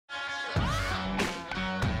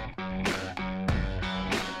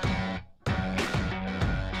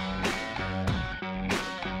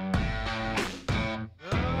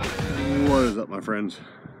What is up, my friends?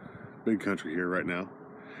 Big Country here right now,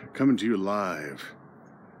 coming to you live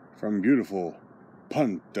from beautiful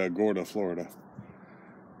Punta Gorda, Florida.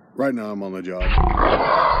 Right now I'm on the job.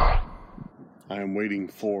 I am waiting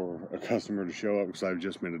for a customer to show up because I've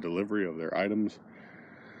just made a delivery of their items,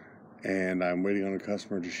 and I'm waiting on a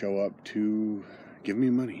customer to show up to give me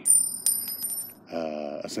money.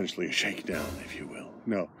 Essentially a shakedown, if you will.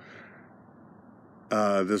 No.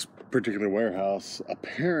 This particular warehouse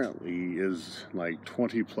apparently is like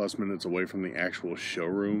 20 plus minutes away from the actual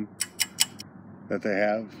showroom that they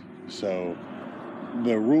have. So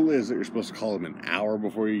the rule is that you're supposed to call them an hour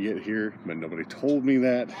before you get here, but nobody told me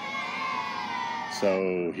that.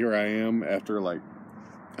 So here I am after, like,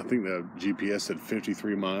 I think the GPS said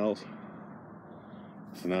 53 miles.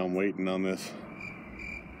 So now I'm waiting on this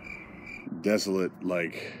desolate,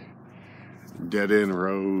 like, dead-end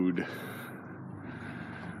road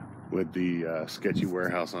with the sketchy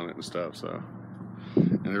warehouse on it and stuff. So,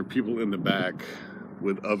 and there are people in the back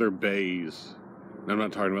with other bays. And I'm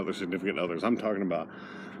not talking about their significant others. I'm talking about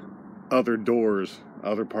other doors,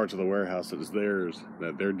 other parts of the warehouse that is theirs,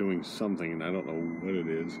 that they're doing something, and I don't know what it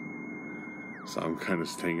is. So I'm kind of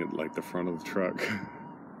staying at, like, the front of the truck.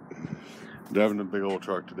 Driving a big old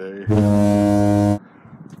truck today.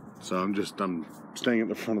 So I'm staying at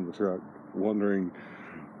the front of the truck, wondering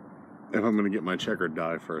if I'm going to get my check or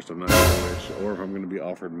die first. I'm not sure which, or if I'm going to be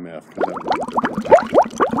offered meth.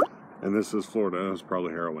 And this is Florida, and it's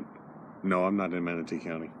probably heroin. No, I'm not in Manatee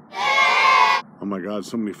County. Oh my God,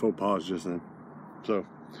 so many faux pas just then. So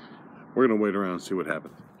we're going to wait around and see what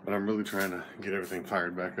happens. But I'm really trying to get everything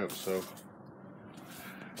fired back up so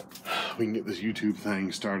we can get this YouTube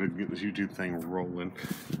thing started, get this YouTube thing rolling.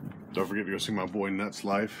 Don't forget to go see my boy Nuts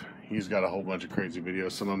Life. He's got a whole bunch of crazy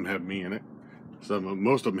videos. Some of them have me in it.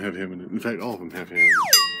 Most of them have him in it. In fact, all of them have him in it.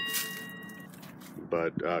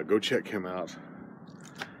 But go check him out.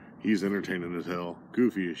 He's entertaining as hell.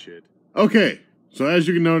 Goofy as shit. Okay, so as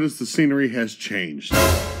you can notice, the scenery has changed.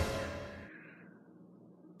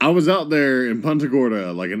 I was out there in Punta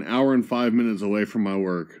Gorda, like an hour and 5 minutes away from my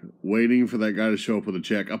work, waiting for that guy to show up with a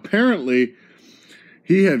check. Apparently,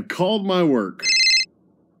 he had called my work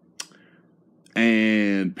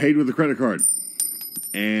and paid with a credit card.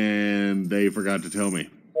 And they forgot to tell me.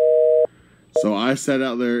 So I sat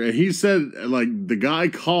out there, and he said, like, the guy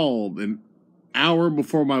called an hour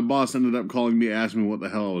before my boss ended up calling me, asking me what the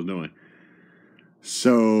hell I was doing.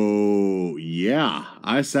 So, yeah,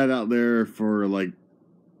 I sat out there for, like,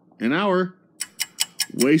 an hour,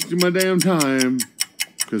 wasting my damn time,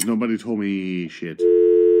 because nobody told me shit.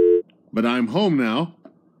 But I'm home now,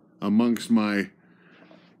 amongst my...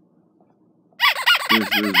 There's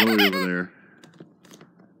Zoe over there.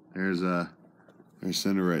 There's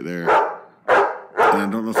Cinder right there. And I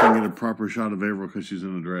don't know if I can get a proper shot of Avril because she's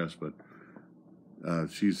in a dress, but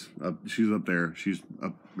she's up there. She's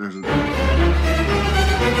up. There's a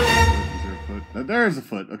foot. There's a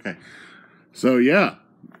foot. Okay. So yeah,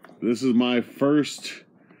 this is my first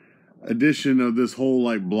edition of this whole,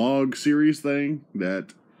 like, blog series thing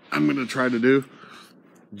that I'm gonna try to do,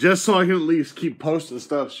 just so I can at least keep posting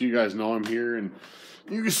stuff so you guys know I'm here and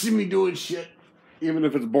you can see me doing shit. Even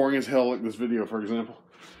if it's boring as hell, like this video, for example.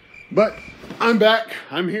 But I'm back.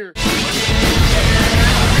 I'm here.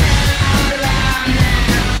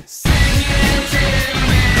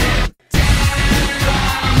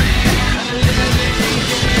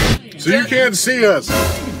 So you can't see us,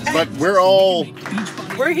 but we're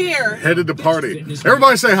here. Headed to party.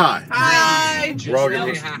 Everybody say hi. Hi. We're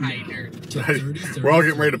all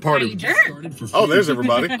getting ready to party. Oh, there's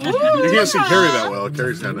everybody. You can't see Carrie that well.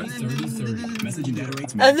 Carrie's kind of...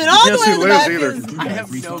 And then all the way in the back either. is... I have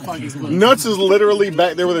no fucking clue. Nuts is literally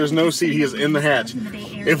back there where there's no seat. He is in the hatch.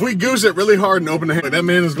 If we goose it really hard and open the hatch, that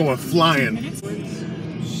man is going flying.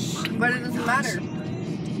 But it doesn't matter.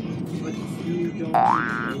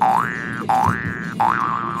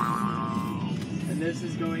 And this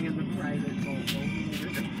is going in the private vault.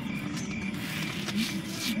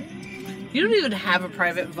 You don't even have a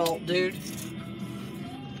private vault, dude.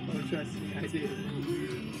 Oh, trust me, I do.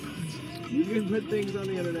 You can put things on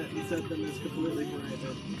the internet and set them as completely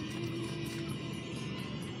private.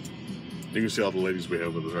 You can see all the ladies we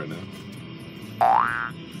have with us right now.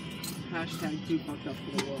 Hashtag too fucked up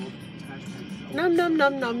for the world. Hashtag num num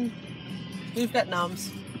num num. Who's got nums?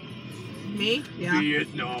 Me? Yeah.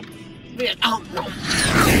 Vietnam. Vietnam.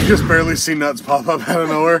 You just barely see Nuts pop up out of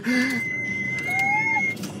nowhere.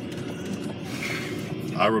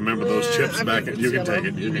 I remember those chips back at... You can take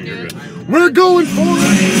it. You can get it. We're going for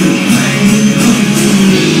it!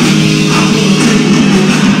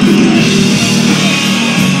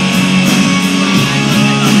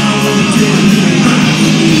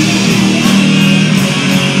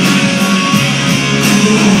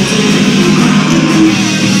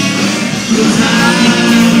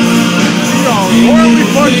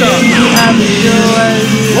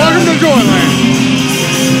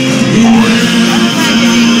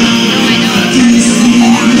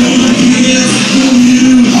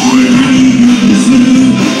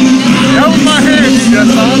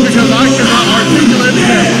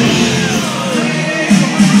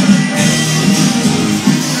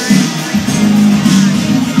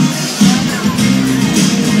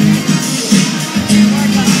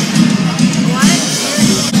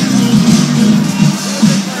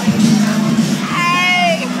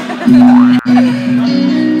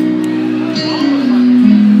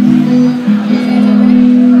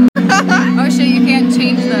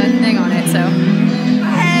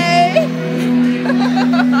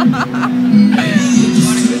 Bye.